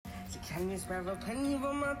Can you spare a penny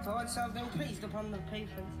for my thoughts? I've been praised upon the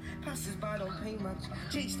pavements. Passers by don't pay much.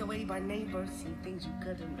 Chased away by neighbors. See things you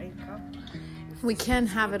couldn't make up. We can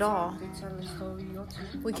have it all.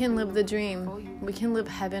 We can live the dream. We can live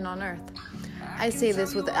heaven on earth. I say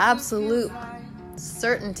this with absolute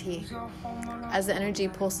certainty. As the energy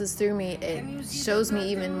pulses through me, it shows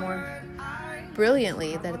me even more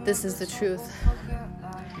brilliantly that this is the truth.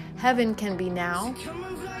 Heaven can be now.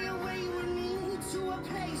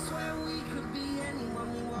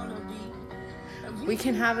 We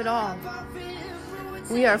can have it all.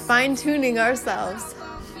 We are fine-tuning ourselves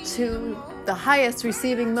to the highest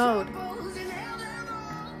receiving mode.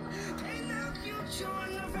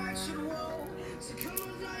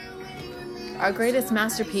 Our greatest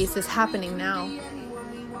masterpiece is happening now.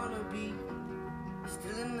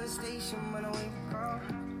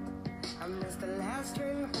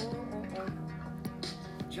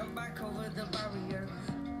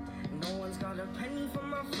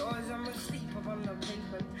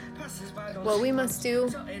 What we must do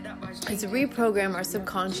is reprogram our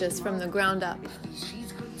subconscious from the ground up.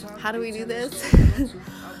 How do we do this?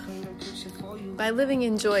 By living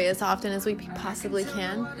in joy as often as we possibly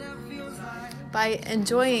can. By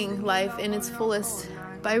enjoying life in its fullest.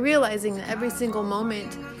 By realizing that every single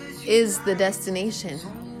moment is the destination.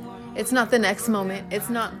 It's not the next moment. It's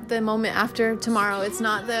not the moment after tomorrow. It's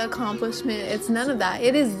not the accomplishment. It's none of that.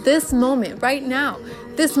 It is this moment right now.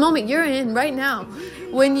 This moment you're in right now.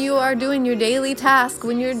 When you are doing your daily task,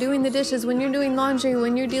 when you're doing the dishes, when you're doing laundry,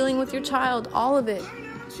 when you're dealing with your child, all of it.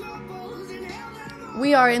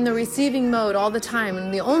 We are in the receiving mode all the time.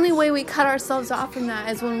 And the only way we cut ourselves off from that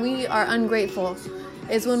is when we are ungrateful.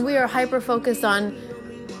 Is when we are hyper-focused on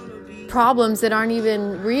problems that aren't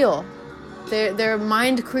even real. They're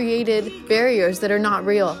mind-created barriers that are not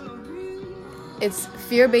real. It's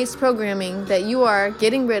fear-based programming that you are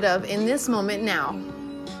getting rid of in this moment now.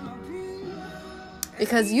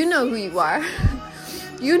 Because you know who you are.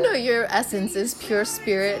 You know your essence is pure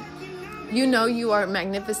spirit. You know you are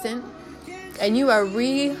magnificent. And you are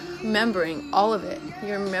remembering all of it.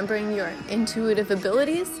 You're remembering your intuitive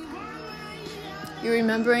abilities. You're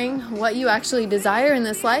remembering what you actually desire in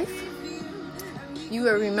this life. You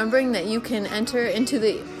are remembering that you can enter into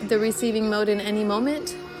the receiving mode in any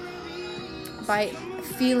moment by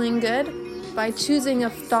feeling good, by choosing a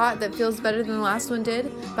thought that feels better than the last one did,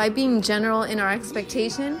 by being general in our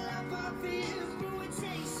expectation,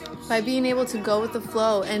 by being able to go with the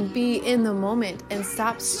flow and be in the moment and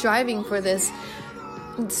stop striving for this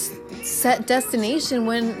set destination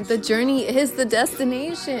when the journey is the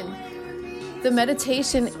destination. The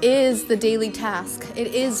meditation is the daily task.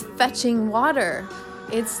 It is fetching water.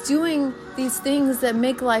 It's doing these things that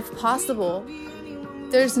make life possible.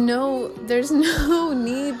 There's no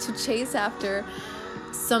need to chase after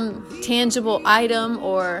some tangible item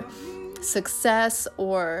or success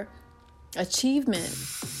or achievement.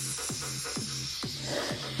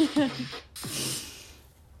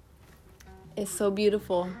 It's so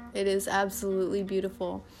beautiful. It is absolutely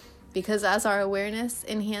beautiful. Because as our awareness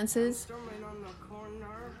enhances,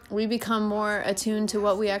 we become more attuned to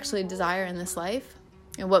what we actually desire in this life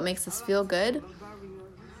and what makes us feel good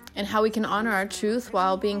and how we can honor our truth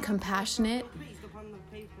while being compassionate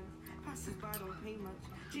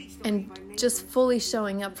and just fully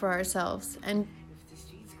showing up for ourselves and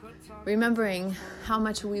remembering how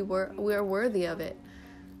much we are worthy of it,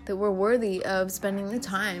 that we're worthy of spending the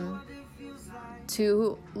time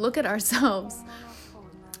to look at ourselves.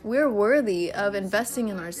 We're worthy of investing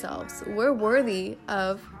in ourselves. We're worthy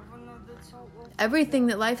of everything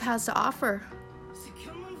that life has to offer.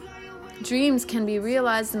 Dreams can be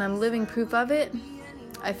realized, and I'm living proof of it.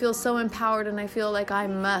 I feel so empowered, and I feel like I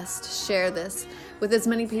must share this with as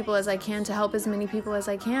many people as I can to help as many people as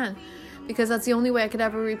I can, because that's the only way I could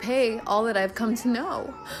ever repay all that I've come to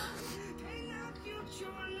know.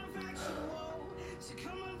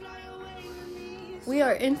 We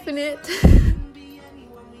are infinite.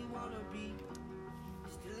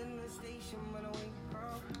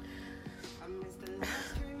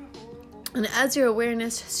 And as your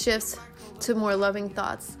awareness shifts to more loving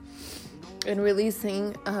thoughts and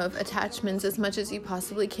releasing of attachments as much as you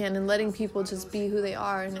possibly can and letting people just be who they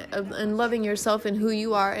are and loving yourself and who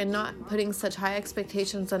you are and not putting such high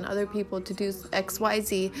expectations on other people to do X, Y,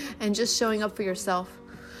 Z and just showing up for yourself.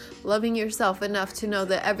 Loving yourself enough to know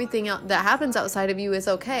that everything that happens outside of you is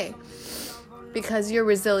okay because you're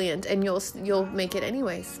resilient and you'll make it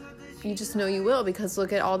anyways. You just know you will, because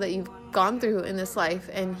look at all that you've gone through in this life,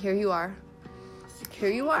 and here you are. Here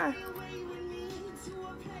you are.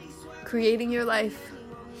 Creating your life.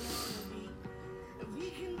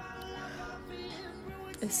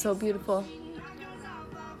 is so beautiful.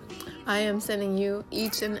 I am sending you,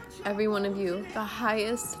 each and every one of you, the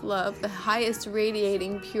highest love, the highest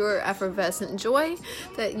radiating, pure, effervescent joy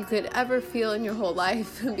that you could ever feel in your whole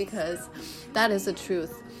life, because that is the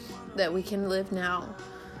truth that we can live now.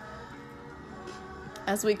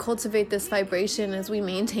 As we cultivate this vibration, as we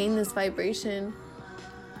maintain this vibration,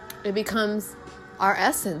 it becomes our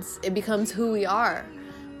essence. It becomes who we are.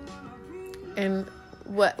 And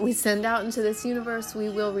what we send out into this universe, we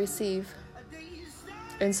will receive.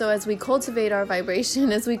 And so as we cultivate our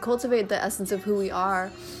vibration, as we cultivate the essence of who we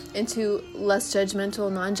are into less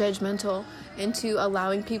judgmental, non-judgmental, into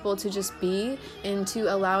allowing people to just be,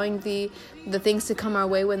 into allowing the things to come our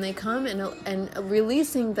way when they come, and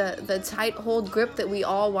releasing the tight hold grip that we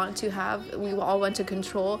all want to have, we all want to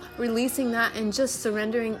control, releasing that and just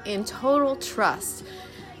surrendering in total trust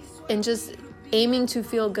and just aiming to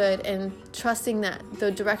feel good and trusting that the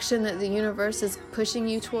direction that the universe is pushing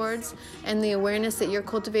you towards and the awareness that you're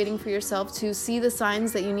cultivating for yourself to see the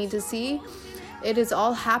signs that you need to see, it is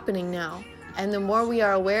all happening now. And the more we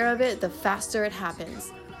are aware of it, the faster it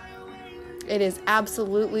happens. It is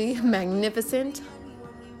absolutely magnificent.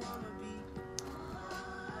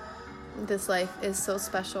 This life is so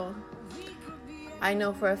special. I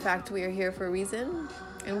know for a fact we are here for a reason.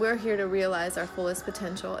 And we're here to realize our fullest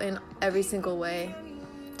potential in every single way,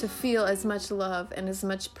 to feel as much love and as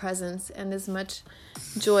much presence and as much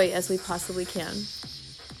joy as we possibly can.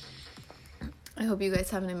 I hope you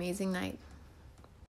guys have an amazing night.